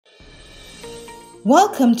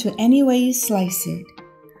Welcome to Any Way You Slice It,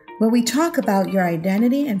 where we talk about your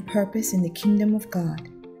identity and purpose in the kingdom of God.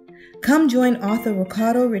 Come join author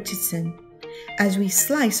Ricardo Richardson as we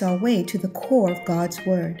slice our way to the core of God's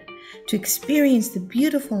Word to experience the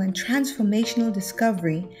beautiful and transformational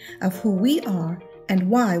discovery of who we are and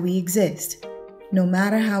why we exist, no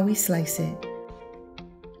matter how we slice it.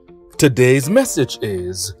 Today's message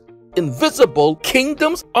is Invisible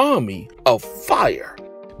Kingdom's Army of Fire.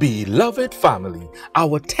 Beloved family,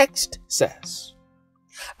 our text says,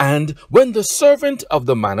 "And when the servant of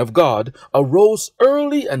the man of God arose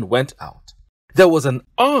early and went out, there was an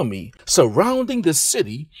army surrounding the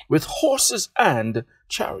city with horses and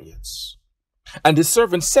chariots. And his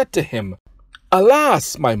servant said to him,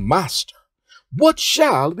 'Alas, my master, what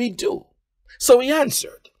shall we do?' So he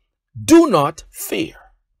answered, 'Do not fear,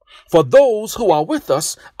 for those who are with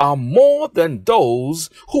us are more than those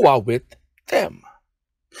who are with them.'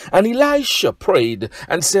 And Elisha prayed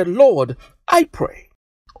and said, 'Lord, I pray,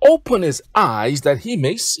 open his eyes that he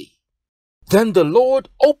may see.' Then the Lord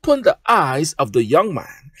opened the eyes of the young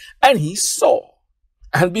man, and he saw.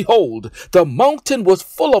 And behold, the mountain was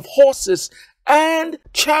full of horses and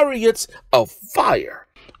chariots of fire,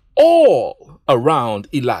 all around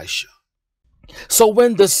Elisha. So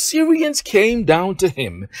when the Syrians came down to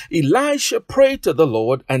him, Elisha prayed to the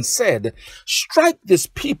Lord and said, 'Strike this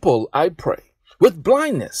people, I pray, with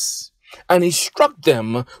blindness.' And he struck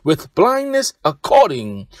them with blindness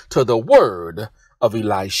according to the word of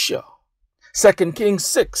Elisha." 2 Kings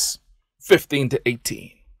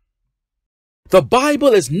 6:15-18. The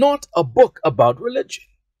Bible is not a book about religion.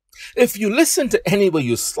 If you listen to Any Way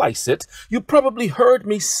You Slice It, you probably heard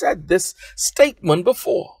me said this statement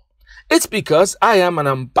before. It's because I am an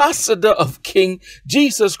ambassador of King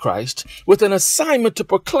Jesus Christ with an assignment to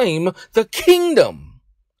proclaim the kingdom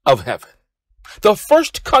of heaven, the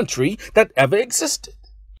first country that ever existed.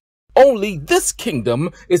 Only this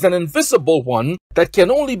kingdom is an invisible one that can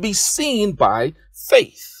only be seen by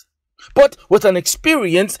faith, but with an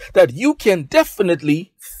experience that you can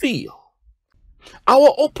definitely feel.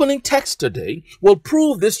 Our opening text today will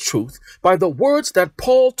prove this truth by the words that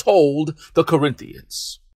Paul told the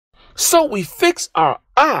Corinthians. "So we fix our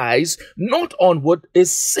eyes not on what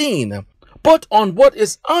is seen, but on what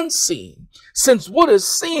is unseen, since what is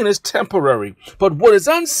seen is temporary, but what is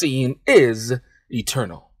unseen is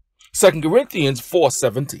eternal." 2 Corinthians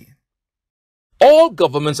 4:17. All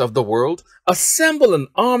governments of the world assemble an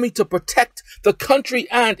army to protect the country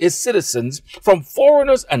and its citizens from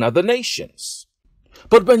foreigners and other nations.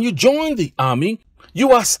 But when you join the army,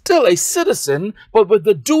 you are still a citizen, but with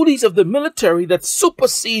the duties of the military that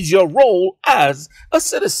supersedes your role as a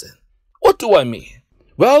citizen. What do I mean?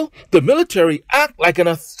 Well, the military act like an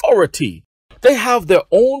authority. They have their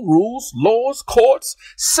own rules, laws, courts,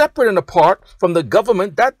 separate and apart from the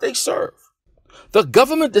government that they serve. The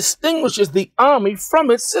government distinguishes the army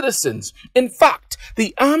from its citizens. In fact,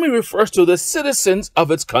 the army refers to the citizens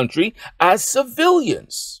of its country as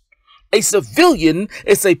civilians. A civilian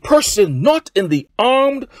is a person not in the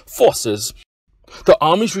armed forces. The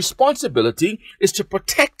army's responsibility is to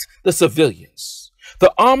protect the civilians.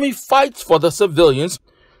 The army fights for the civilians.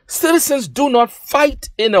 Citizens do not fight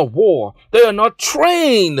in a war. They are not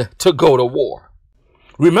trained to go to war.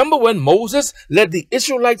 Remember when Moses led the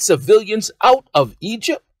Israelite civilians out of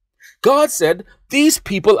Egypt? God said, "These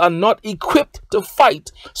people are not equipped to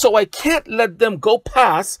fight, so I can't let them go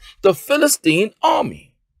past the Philistine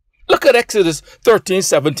army." Look at Exodus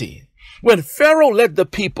 13:17. When Pharaoh let the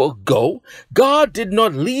people go, God did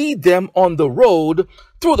not lead them on the road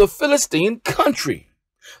through the Philistine country,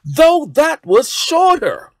 though that was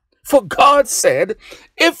shorter. For God said,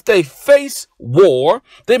 if they face war,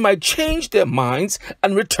 they might change their minds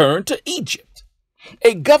and return to Egypt.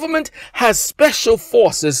 A government has special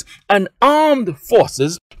forces and armed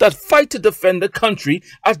forces that fight to defend the country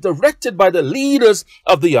as directed by the leaders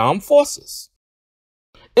of the armed forces.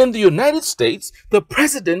 In the United States, the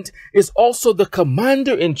president is also the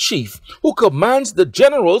commander-in-chief who commands the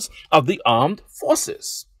generals of the armed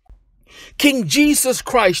forces. King Jesus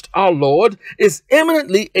Christ, our Lord, is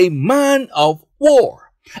eminently a man of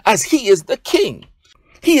war, as he is the king.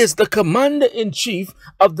 He is the commander-in-chief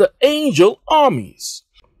of the angel armies.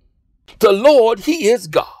 The Lord, he is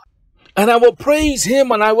God, and I will praise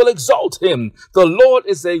him and I will exalt him. The Lord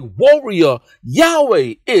is a warrior.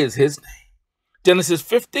 Yahweh is his name. Genesis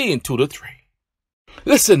 15:2-3.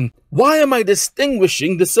 Listen, why am I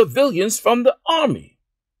distinguishing the civilians from the army?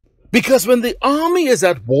 Because when the army is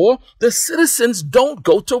at war, the citizens don't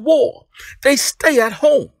go to war. They stay at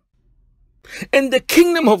home. In the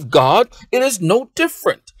kingdom of God, it is no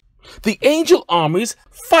different. The angel armies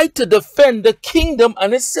fight to defend the kingdom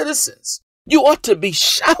and its citizens. You ought to be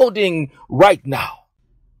shouting right now.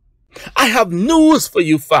 I have news for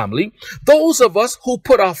you, family. Those of us who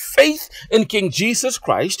put our faith in King Jesus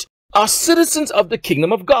Christ are citizens of the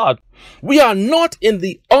kingdom of God. We are not in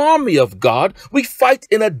the army of God. We fight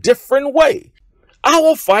in a different way.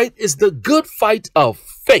 Our fight is the good fight of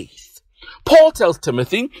faith. Paul tells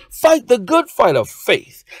Timothy, fight the good fight of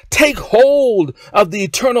faith. Take hold of the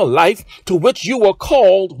eternal life to which you were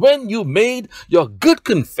called when you made your good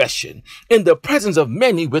confession in the presence of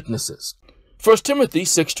many witnesses. 1 Timothy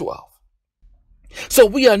 6:12. So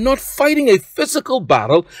we are not fighting a physical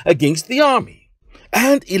battle against the army.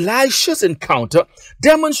 And Elisha's encounter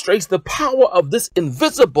demonstrates the power of this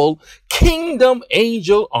invisible kingdom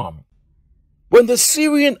angel army. When the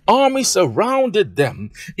Syrian army surrounded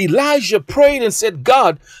them, Elijah prayed and said,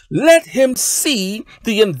 God, let him see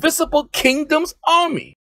the invisible kingdom's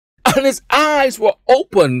army. And his eyes were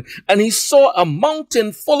open, and he saw a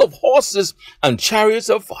mountain full of horses and chariots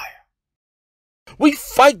of fire. We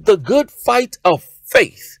fight the good fight of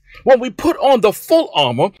faith. When we put on the full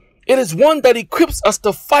armor, it is one that equips us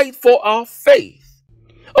to fight for our faith.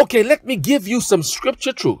 Okay, let me give you some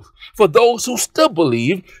scripture truth for those who still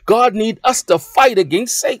believe God needs us to fight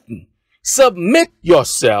against Satan. Submit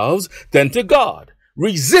yourselves then to God.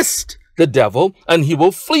 Resist the devil and he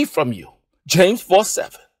will flee from you. James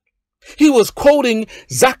 4:7. He was quoting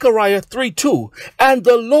Zechariah 3:2. And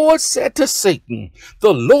the Lord said to Satan,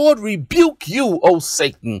 the Lord rebuke you, O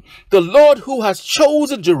Satan. The Lord who has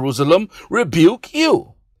chosen Jerusalem rebuke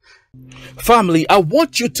you. Family, I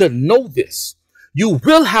want you to know this. You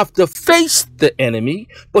will have to face the enemy,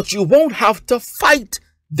 but you won't have to fight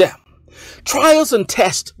them. Trials and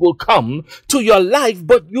tests will come to your life,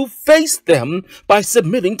 but you face them by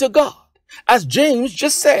submitting to God. As James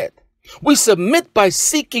just said, we submit by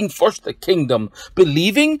seeking first the kingdom,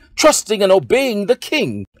 believing, trusting, and obeying the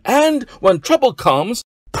king. And when trouble comes,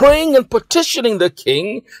 praying and petitioning the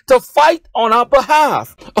king to fight on our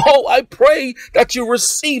behalf. Oh, I pray that you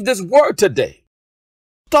receive this word today.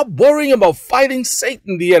 Stop worrying about fighting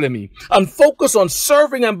Satan, the enemy, and focus on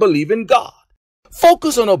serving and believing God.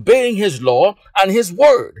 Focus on obeying his law and his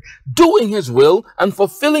word, doing his will, and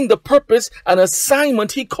fulfilling the purpose and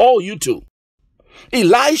assignment he called you to.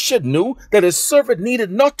 Elisha knew that his servant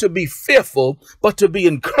needed not to be fearful, but to be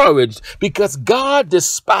encouraged, because God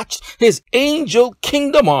dispatched his angel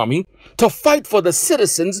kingdom army to fight for the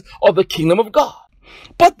citizens of the kingdom of God.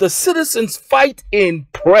 But the citizens fight in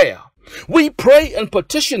prayer. We pray and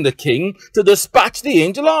petition the king to dispatch the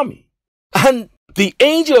angel army. And the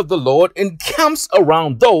angel of the Lord encamps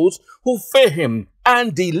around those who fear him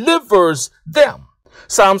and delivers them.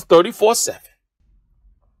 Psalms 34:7.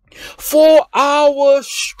 For our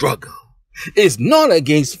struggle is not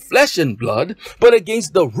against flesh and blood, but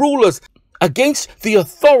against the rulers, against the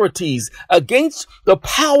authorities, against the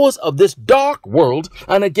powers of this dark world,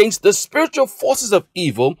 and against the spiritual forces of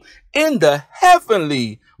evil in the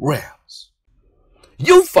heavenly realms.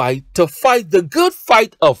 You fight to fight the good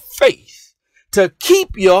fight of faith, to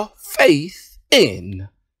keep your faith in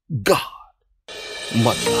God.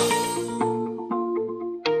 Much love.